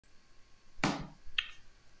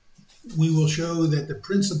we will show that the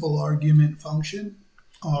principal argument function,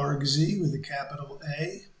 argz with a capital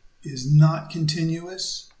A, is not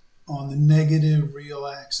continuous on the negative real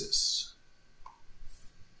axis.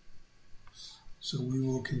 So we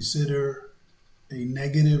will consider a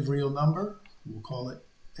negative real number. We'll call it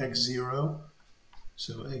x0.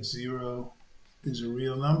 So x0 is a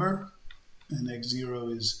real number, and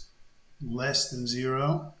x0 is less than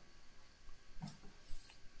 0.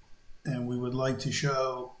 And we would like to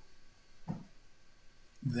show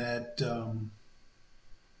that the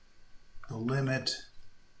limit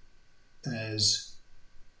as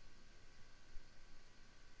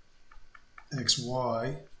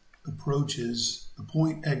xy approaches the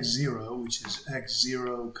point x0, which is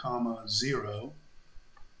x0 comma 0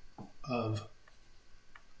 of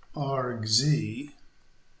argz,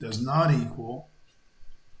 does not equal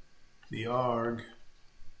the arg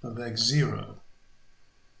of x0.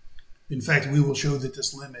 In fact, we will show that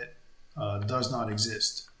this limit does not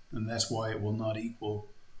exist, and that's why it will not equal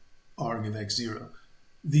arg of x0.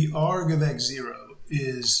 The arg of x0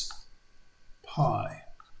 is pi,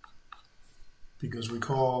 because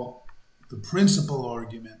recall the principal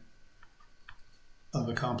argument of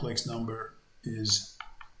a complex number is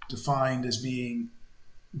defined as being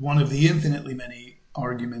one of the infinitely many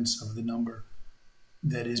arguments of the number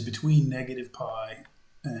that is between negative pi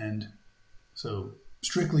and, so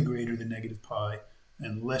strictly greater than negative pi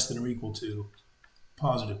and less than or equal to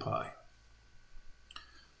positive pi.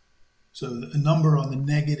 So a number on the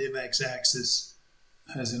negative x-axis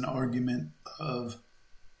has an argument of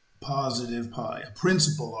positive pi, a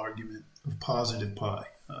principal argument of positive pi.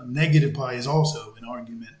 Negative pi is also an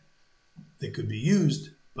argument that could be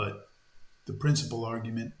used, but the principal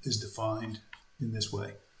argument is defined in this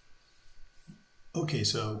way. Okay,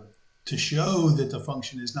 so to show that the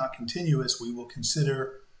function is not continuous, we will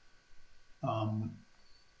consider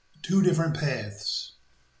two different paths.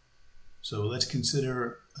 So let's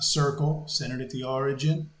consider a circle centered at the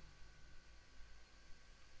origin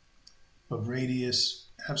of radius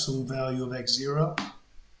absolute value of x0,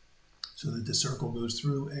 so that the circle goes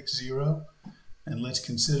through x0. And let's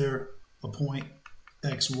consider a point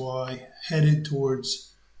xy headed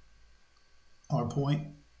towards our point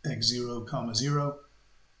x0 comma 0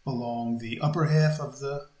 along the upper half of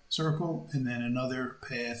the circle, and then another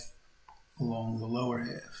path along the lower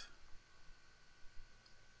half.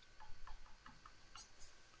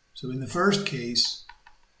 So in the first case,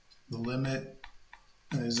 the limit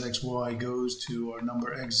as xy goes to our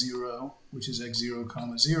number x0, which is x0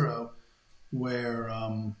 comma 0, where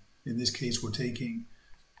in this case we're taking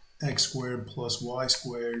x squared plus y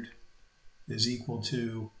squared is equal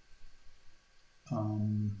to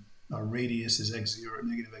our radius is x0,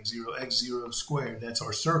 negative x0, x0 squared, that's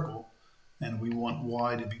our circle, and we want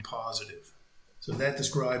y to be positive. So that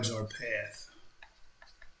describes our path.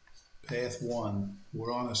 Path 1.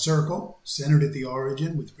 We're on a circle centered at the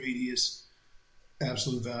origin with radius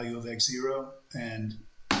absolute value of x0, and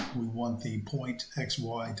we want the point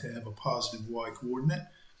xy to have a positive y coordinate,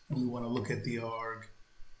 and we want to look at the arg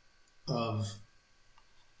of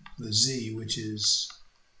the z, which is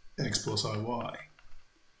x plus iy.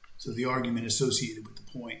 So the argument associated with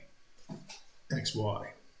the point xy.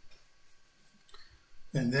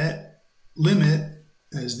 And that limit,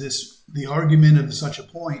 as the argument of such a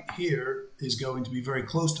point here is going to be very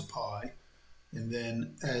close to pi, and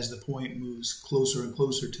then as the point moves closer and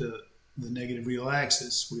closer to the negative real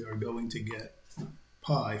axis, we are going to get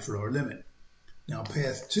pi for our limit. Now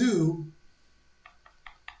path 2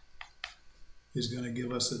 is going to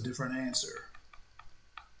give us a different answer.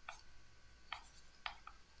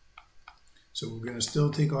 So we're going to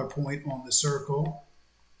still take our point on the circle,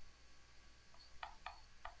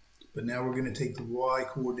 but now we're going to take the y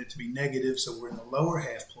coordinate to be negative, so we're in the lower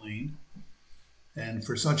half plane. And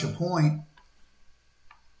for such a point,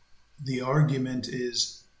 the argument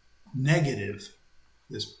is negative.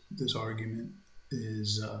 This argument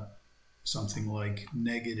is something like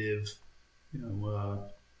negative,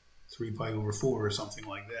 3 pi over 4 or something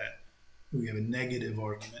like that. We have a negative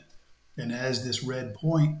argument. And as this red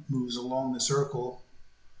point moves along the circle,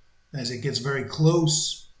 as it gets very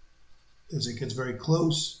close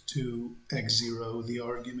to x0, the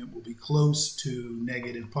argument will be close to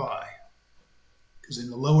negative pi. Because in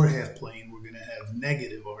the lower half plane, we're going to have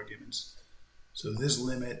negative arguments. So this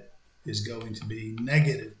limit is going to be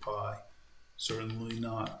negative pi, certainly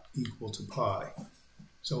not equal to pi.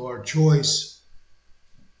 So our choice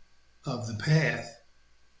of the path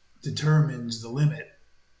determines the limit.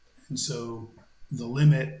 And so the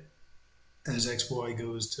limit as xy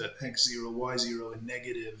goes to x0, y0, a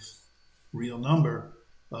negative real number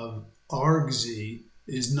of argz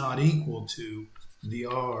is not equal to the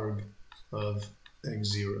arg of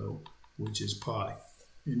x0, which is pi.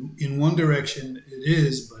 In one direction it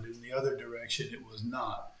is, but in the other direction it was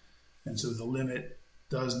not. And so the limit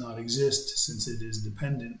does not exist since it is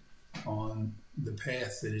dependent on the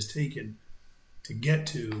path that is taken to get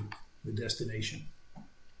to the destination.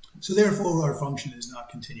 So therefore our function is not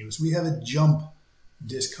continuous. We have a jump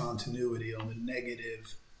discontinuity on the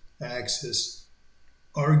negative axis.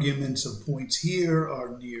 Arguments of points here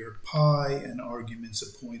are near pi, and arguments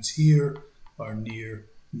of points here are near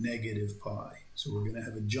negative pi. So we're going to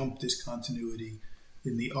have a jump discontinuity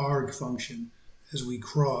in the arg function as we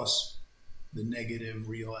cross the negative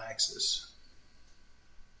real axis.